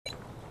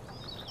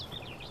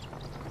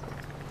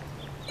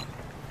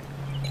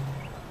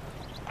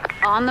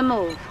On the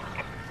move.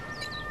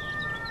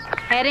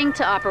 Heading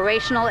to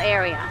operational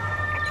area.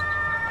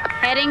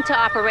 Heading to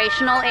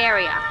operational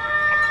area.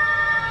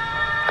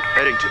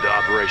 Heading to the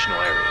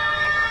operational area.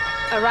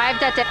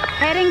 Arrived at the...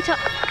 Heading to...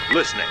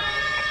 Listening.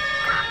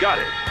 Got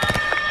it.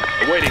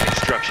 Awaiting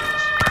instructions.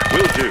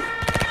 Will do.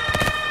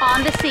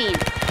 On the scene.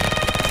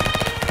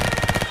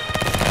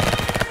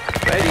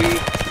 Ready.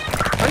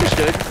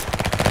 Understood.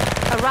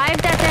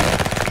 Arrived at the...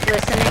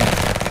 Listening.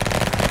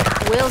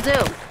 Will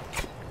do.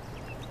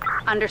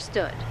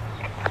 Understood.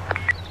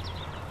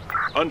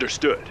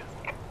 Understood.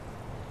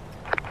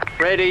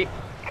 Ready.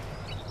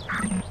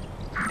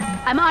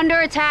 I'm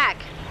under attack.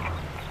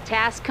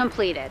 Task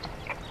completed.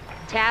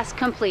 Task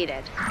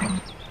completed.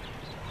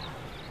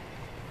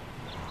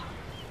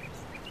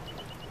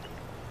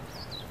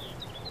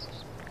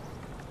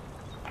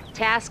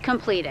 Task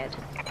completed.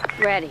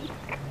 Ready.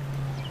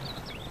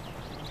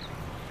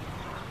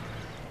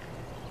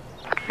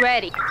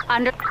 Ready.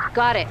 Under...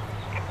 Got it.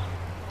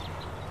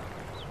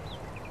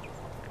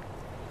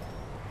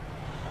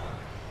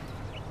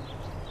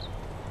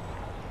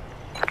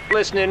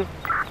 Listening.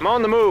 I'm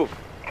on the move.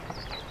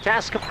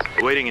 Task.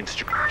 Awaiting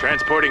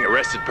transporting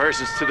arrested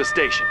persons to the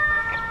station.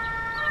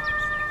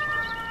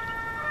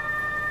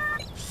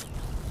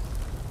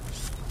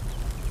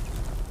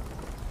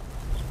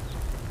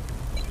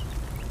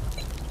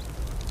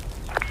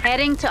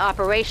 Heading to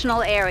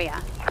operational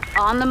area.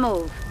 On the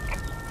move.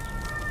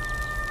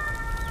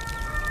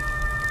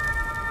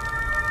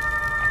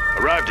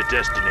 Arrived at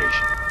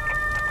destination.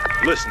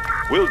 Listen.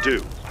 Will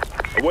do.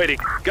 Awaiting.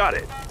 Got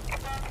it.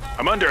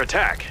 I'm under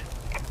attack.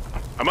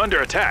 I'm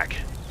under attack.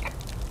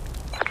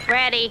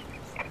 Ready.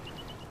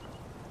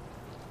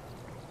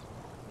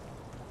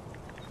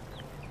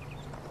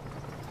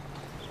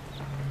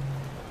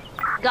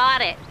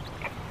 Got it.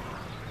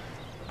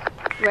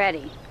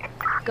 Ready.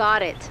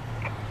 Got it.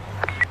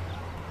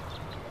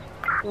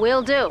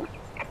 Will do.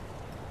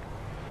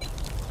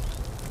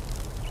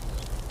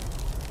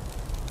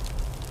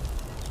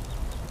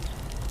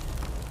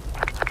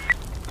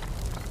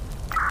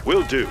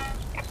 Will do.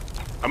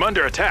 I'm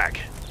under attack.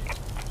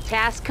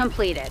 Task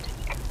completed.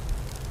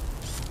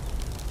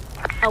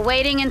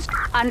 Awaiting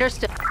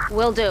understood.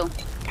 Will do.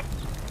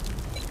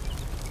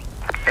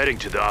 Heading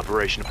to the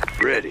operation.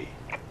 Ready.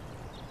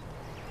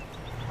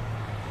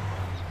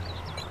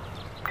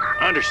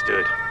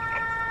 Understood.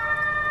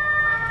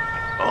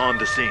 On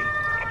the scene.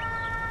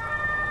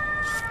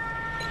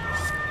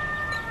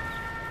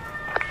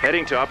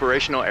 Heading to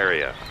operational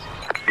area.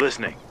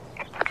 Listening.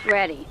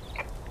 Ready.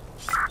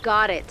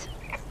 Got it.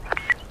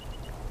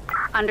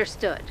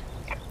 Understood.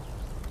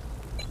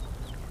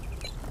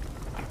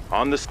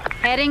 On the...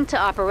 Heading to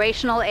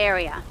operational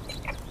area.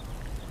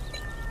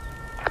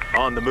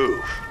 On the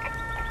move.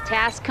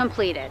 Task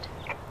completed.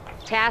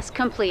 Task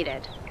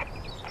completed.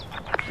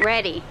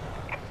 Ready.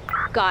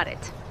 Got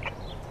it.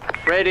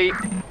 Ready.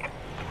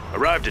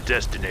 Arrived at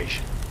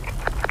destination.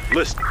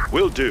 Listen.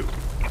 Will do.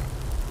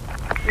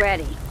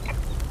 Ready.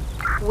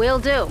 Will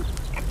do.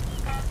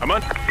 I'm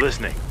on...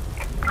 Listening.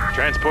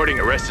 Transporting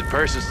arrested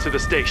persons to the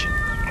station.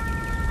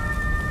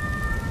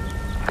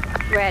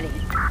 Ready.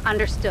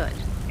 Understood.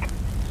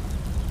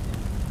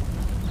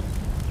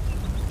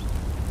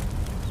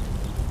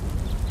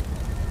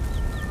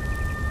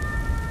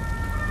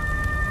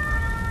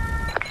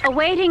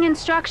 Awaiting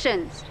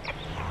instructions.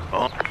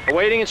 Oh.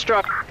 Awaiting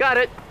instruct. Got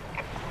it.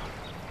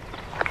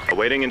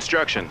 Awaiting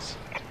instructions.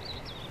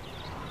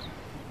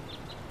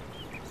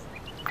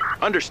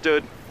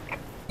 Understood.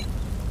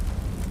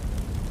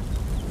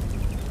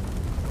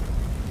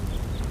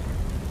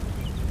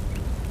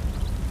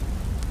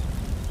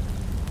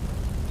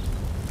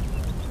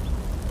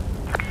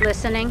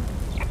 Listening.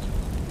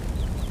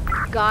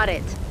 Got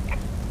it.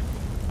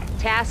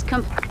 Task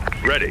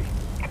Ready.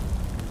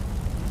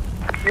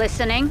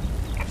 Listening.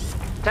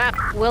 Tap.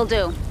 Will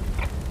do.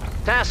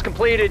 Task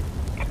completed.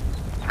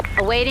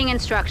 Awaiting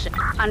instruction.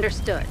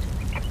 Understood.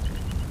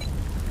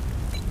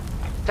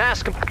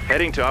 Task.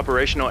 Heading to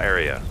operational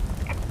area.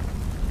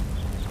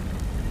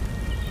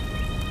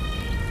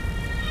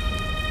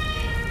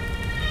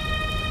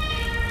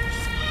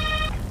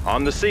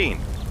 On the scene.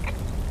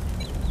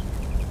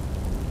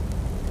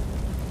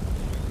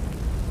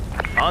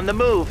 On the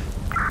move.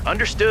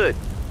 Understood.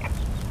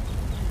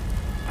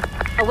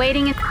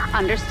 Awaiting it.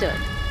 Understood.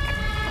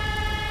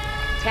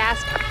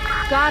 Task.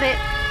 Got it.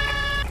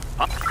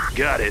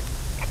 Got it.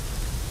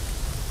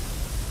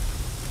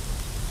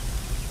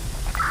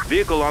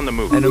 Vehicle on the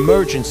move. An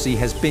emergency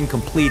has been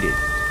completed.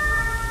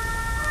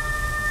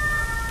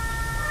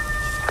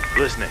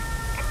 Listening.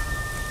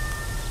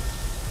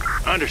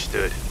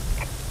 Understood.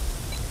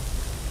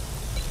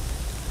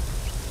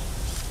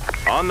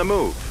 On the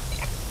move.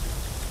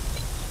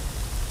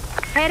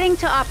 Heading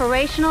to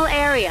operational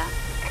area.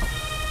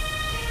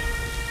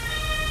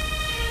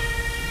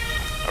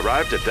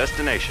 Arrived at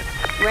destination.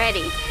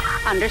 Ready.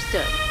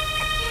 Understood.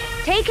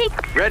 Taking.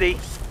 Ready.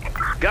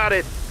 Got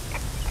it.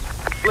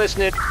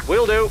 Listening.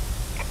 Will do.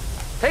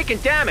 Taking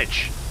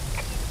damage.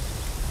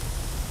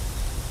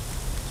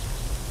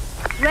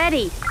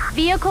 Ready.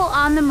 Vehicle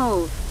on the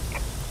move.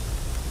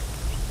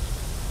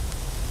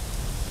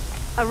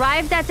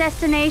 Arrived at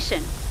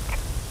destination.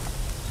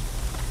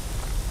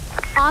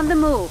 On the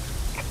move.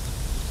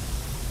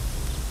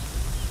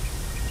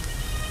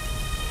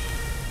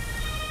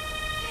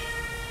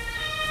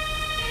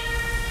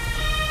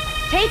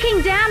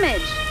 Taking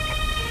damage.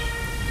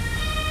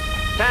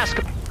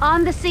 Task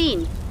On the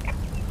scene.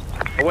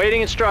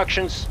 awaiting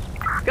instructions.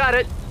 Got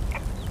it.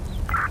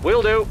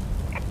 Will do.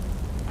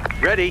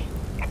 Ready.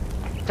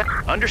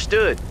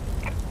 Understood.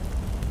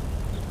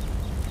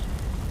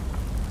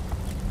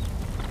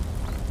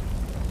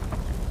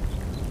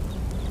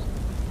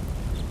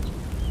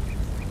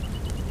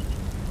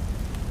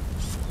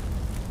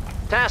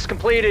 Task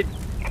completed.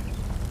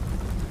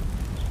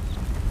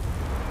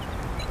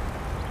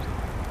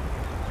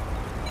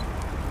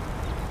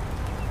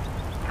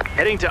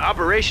 Heading to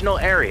operational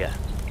area.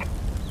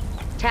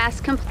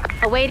 Task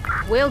await.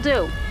 Will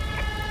do.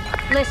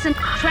 Listen.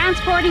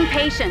 Transporting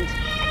patient.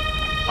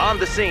 On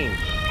the scene.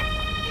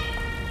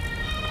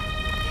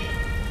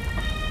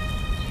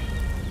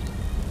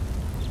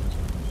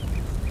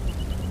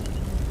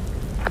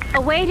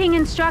 Awaiting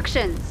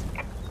instructions.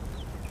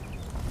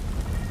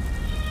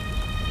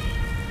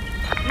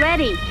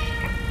 Ready.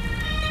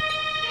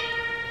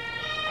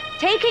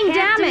 Taking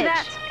Can't do damage.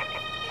 that.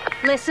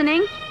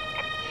 Listening.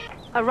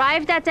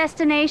 Arrived at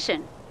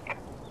destination.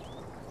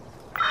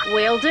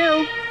 Will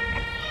do.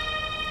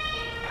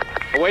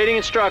 Awaiting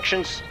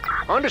instructions.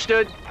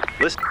 Understood.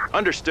 Listen.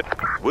 Understood.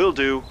 Will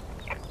do.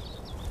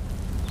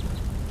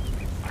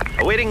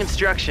 Awaiting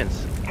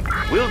instructions.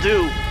 Will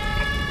do.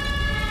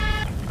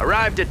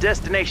 Arrived at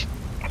destination.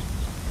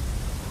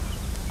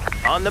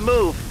 On the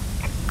move.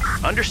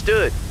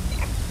 Understood.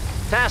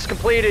 Task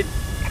completed.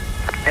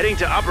 Heading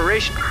to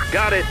operation.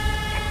 Got it.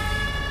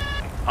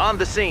 On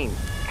the scene.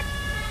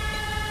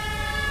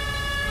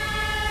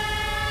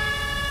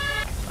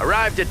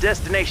 Arrived at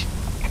destination.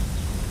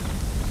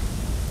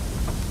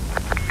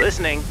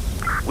 Listening.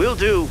 Will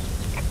do.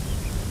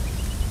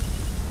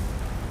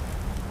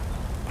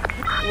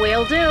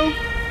 Will do.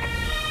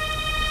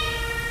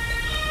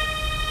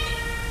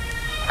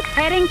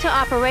 Heading to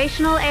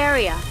operational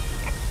area.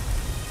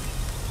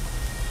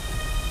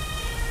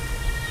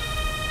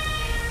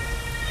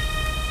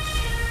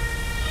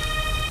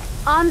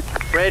 On.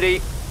 Ready.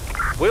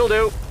 Will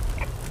do.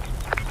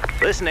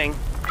 Listening.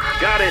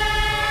 Got it.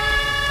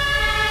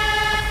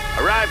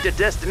 Arrived at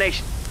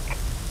destination.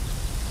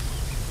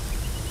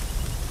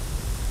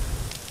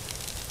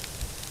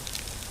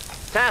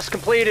 Task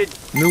completed.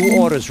 New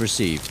orders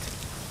received.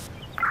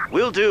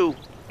 Will do.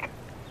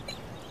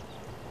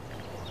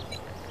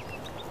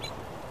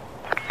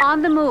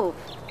 On the move.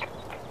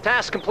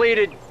 Task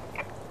completed.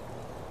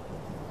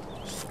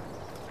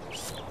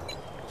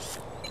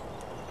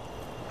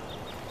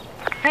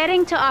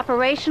 Heading to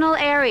operational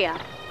area.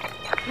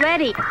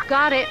 Ready.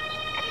 Got it.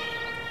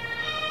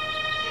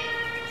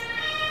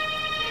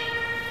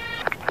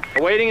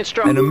 Awaiting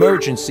instructions. An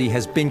emergency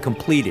has been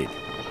completed.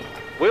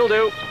 Will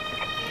do.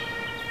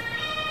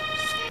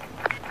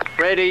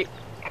 Ready.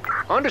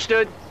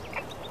 Understood.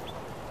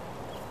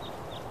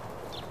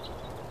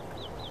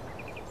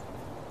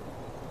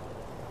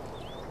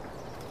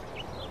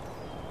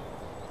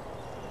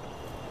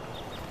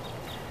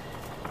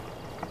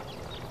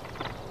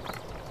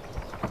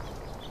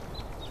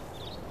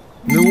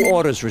 New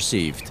orders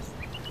received.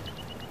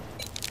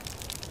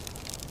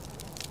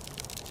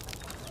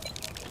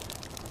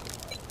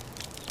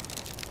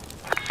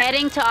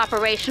 Heading to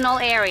operational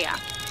area.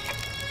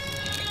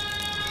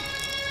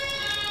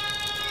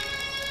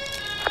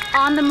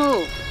 On the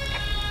move.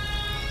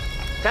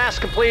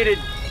 Task completed.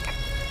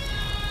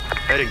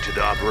 Heading to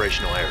the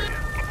operational area.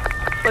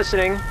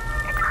 Listening.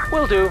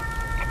 Will do.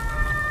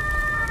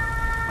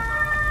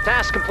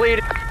 Task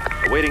completed.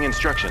 Awaiting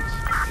instructions.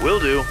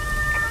 Will do.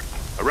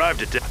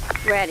 Arrived at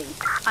Ready.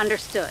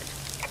 Understood.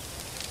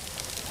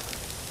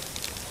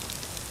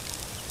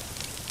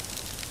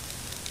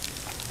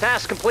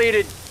 Task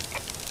completed.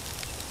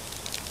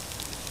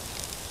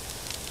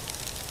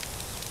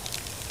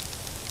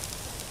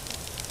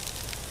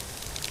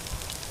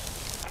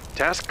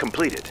 Task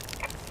completed.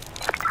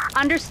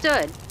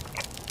 Understood.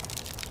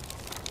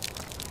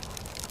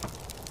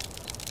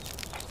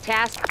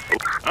 Task.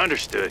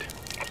 Understood.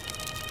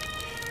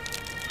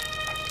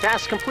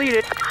 Task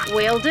completed.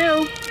 Will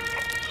do.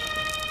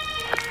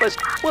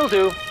 Will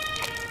do.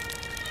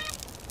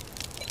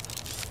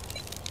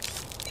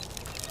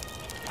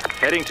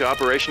 Heading to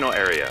operational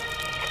area.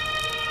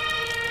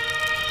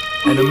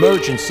 An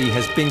emergency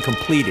has been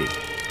completed.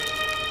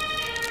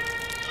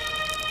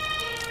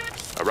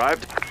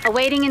 Arrived.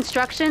 Awaiting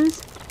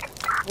instructions.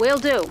 Will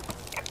do.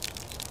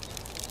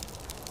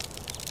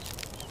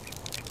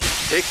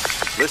 Take.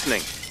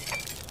 Listening.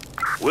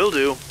 Will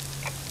do.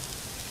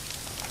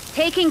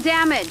 Taking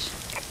damage.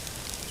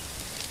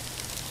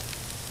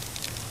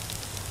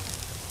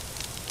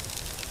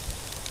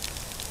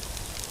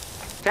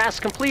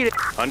 Task completed.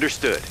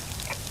 Understood.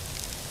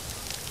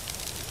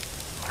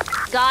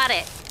 Got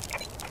it.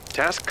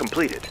 Task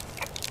completed.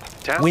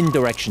 Task. Wind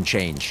direction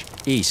change.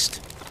 East.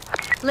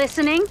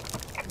 Listening.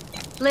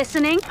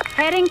 Listening.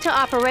 Heading to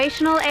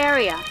operational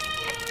area.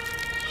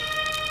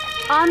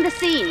 On the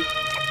scene.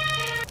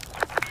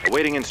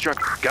 Awaiting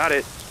instruct. Got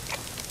it.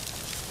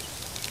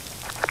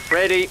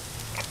 Ready.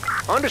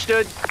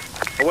 Understood.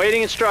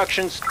 Awaiting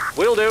instructions.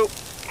 Will do.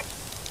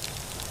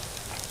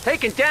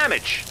 Taking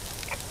damage.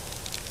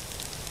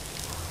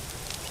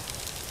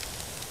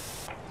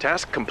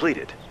 Task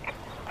completed.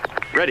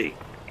 Ready.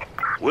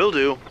 Will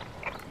do.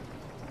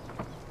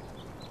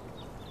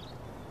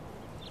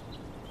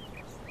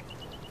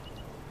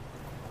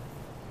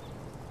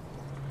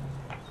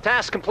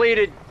 Task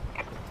completed.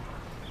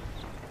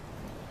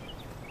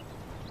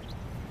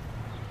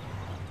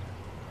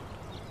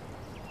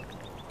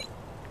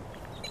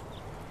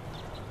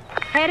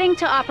 Heading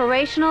to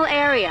operational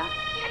area.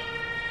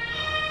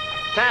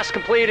 Task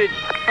completed.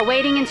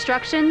 Awaiting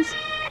instructions.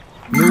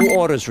 New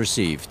orders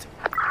received.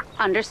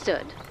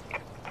 Understood.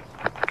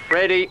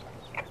 Ready.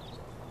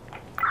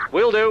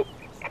 Will do.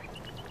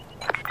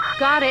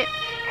 Got it.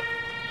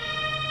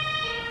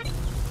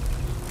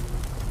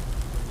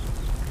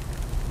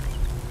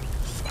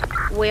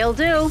 Will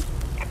do.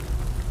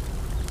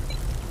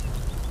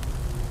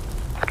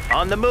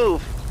 On the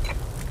move.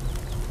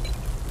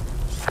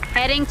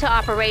 Heading to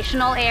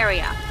operational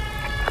area.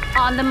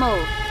 On the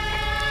move.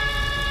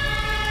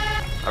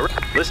 All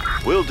right. Listen.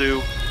 Will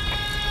do.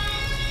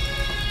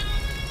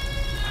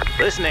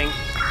 Listening.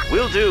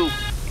 Will do.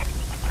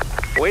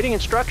 Awaiting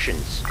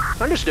instructions.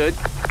 Understood.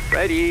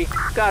 Ready.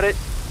 Got it.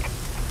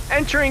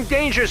 Entering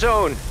danger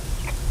zone.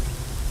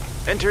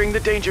 Entering the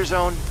danger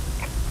zone.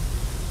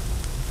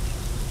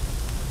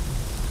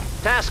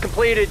 Task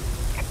completed.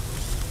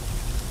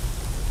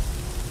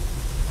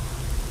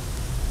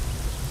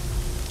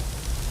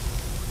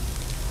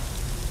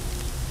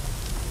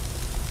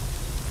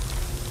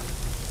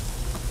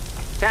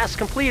 Task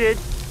completed.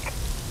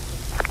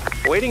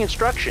 Awaiting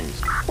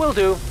instructions. Will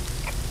do.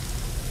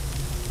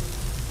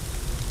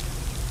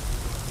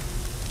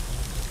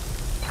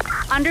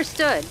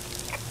 Understood.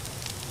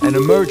 An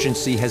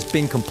emergency has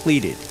been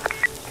completed.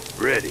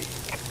 Ready.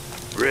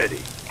 Ready.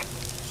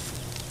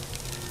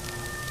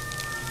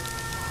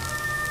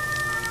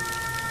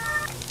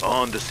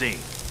 On the scene.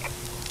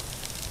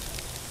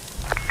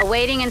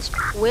 Awaiting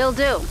will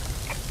do.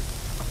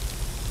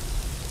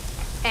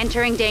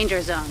 Entering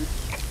danger zone.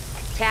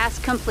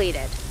 Task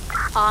completed.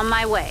 On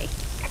my way.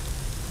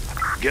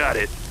 Got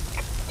it.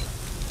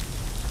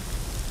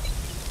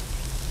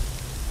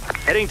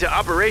 Heading to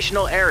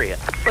operational area.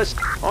 Let's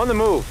on the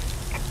move.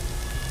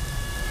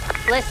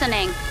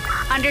 Listening.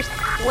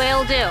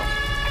 Will do.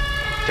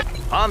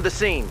 On the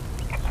scene.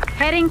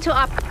 Heading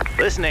to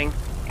Listening.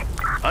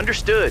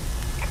 Understood.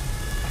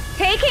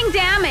 taking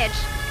damage.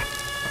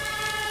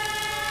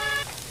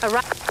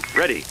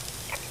 Ready.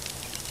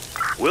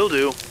 Will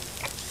do.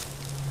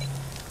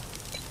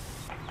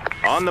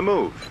 On the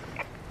move.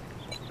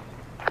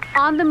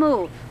 On the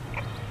move.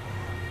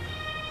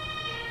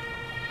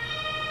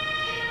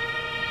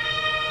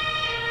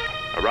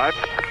 Arrive.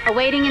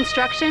 Awaiting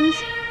instructions.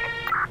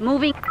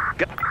 Moving.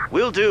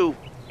 Will do.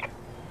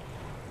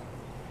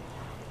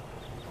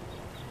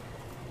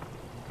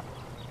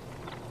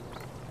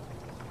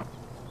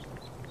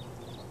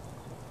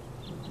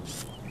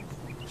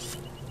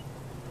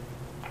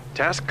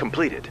 Task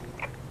completed.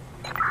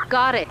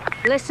 Got it.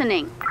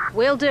 Listening.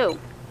 Will do.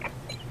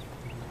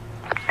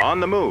 On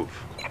the move.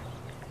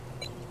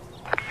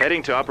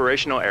 Heading to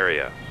operational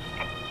area.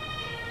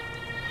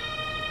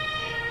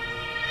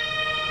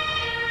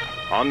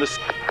 On the...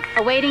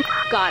 Awaiting.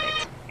 Got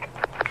it.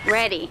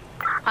 Ready.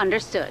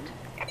 Understood.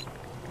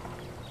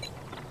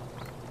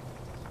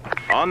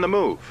 On the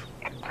move.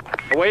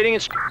 Awaiting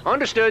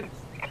understood.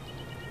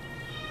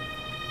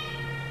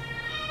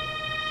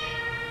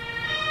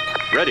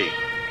 Ready.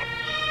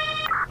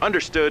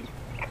 Understood.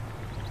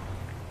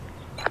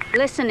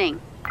 Listening.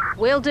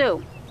 Will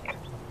do.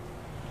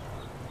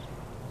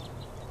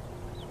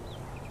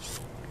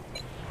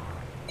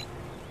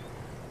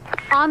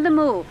 On the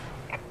move.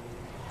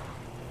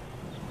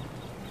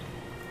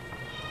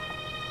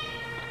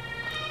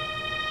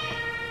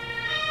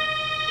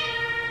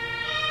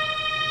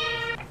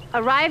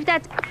 Arrived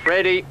at...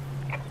 Ready.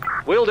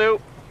 Will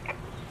do.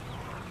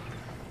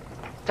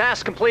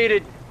 Task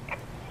completed.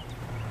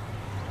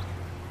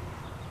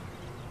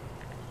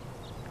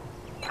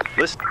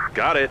 List.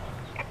 Got it.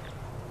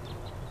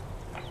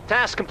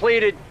 Task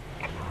completed.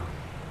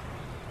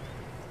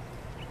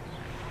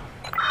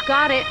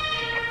 Got it.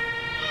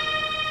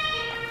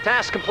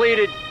 Task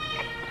completed.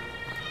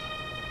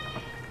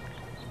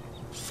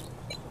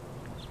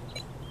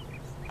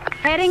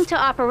 Heading to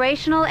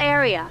operational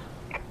area.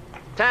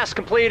 Task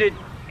completed.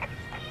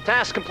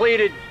 Task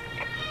completed.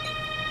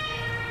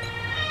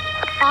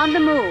 On the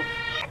move.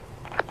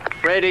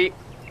 Ready.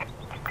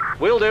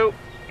 Will do.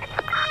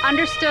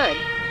 Understood.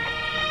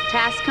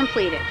 Task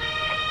completed.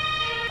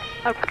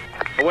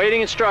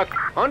 Awaiting instruct.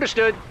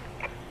 Understood.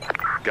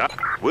 Got.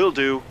 Will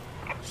do.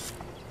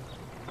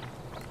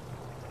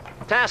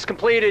 Task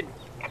completed.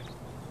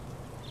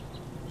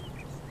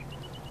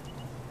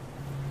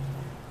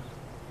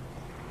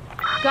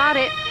 Got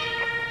it.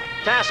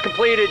 Task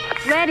completed.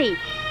 Ready.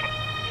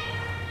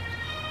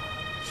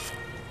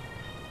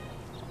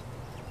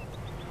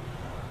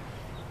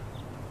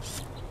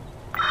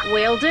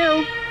 Will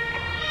do.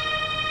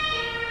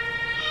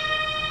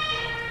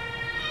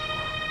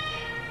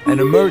 An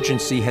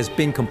emergency has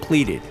been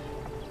completed.